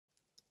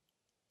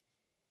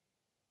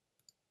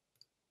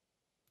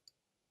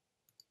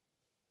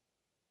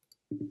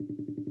Hello,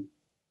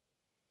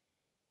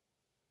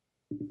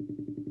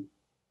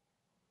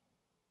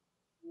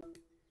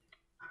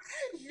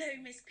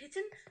 Miss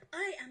Kitten.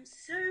 I am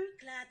so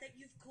glad that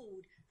you've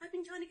called. I've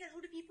been trying to get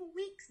hold of you for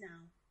weeks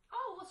now.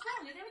 Oh, what's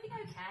wrong? Is everything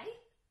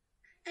okay?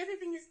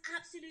 Everything is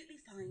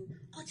absolutely fine.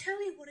 I'll tell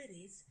you what it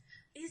is.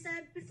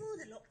 Before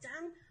the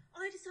lockdown,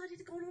 I decided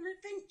to go on an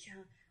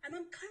adventure, and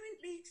I'm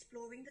currently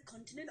exploring the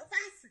continent of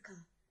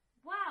Africa.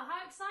 Wow,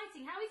 how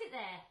exciting. How is it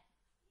there?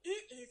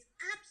 It is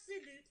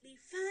absolutely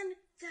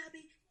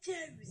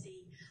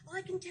fan-dabby-dozy.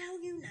 I can tell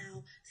you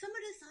now, some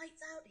of the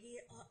sights out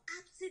here are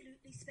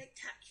absolutely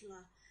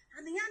spectacular,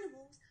 and the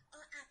animals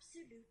are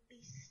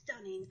absolutely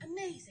stunning,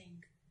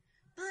 amazing.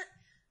 But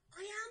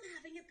I am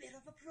having a bit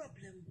of a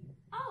problem.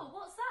 Oh,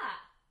 what's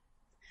that?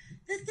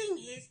 The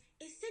thing is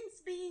since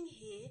being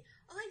here,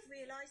 I've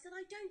realised that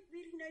I don't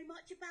really know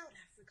much about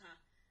Africa.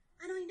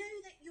 And I know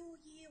that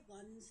your year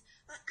ones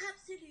are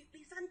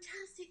absolutely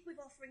fantastic with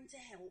offering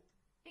to help.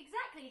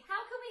 Exactly.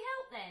 How can we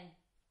help then?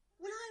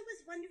 Well, I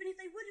was wondering if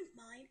they wouldn't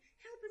mind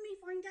helping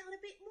me find out a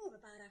bit more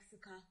about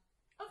Africa.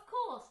 Of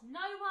course,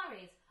 no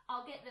worries.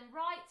 I'll get them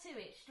right to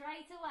it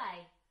straight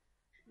away.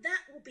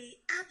 That will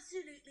be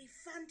absolutely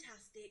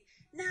fantastic.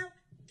 Now,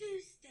 do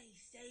stay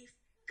safe.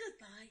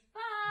 Goodbye. Bye.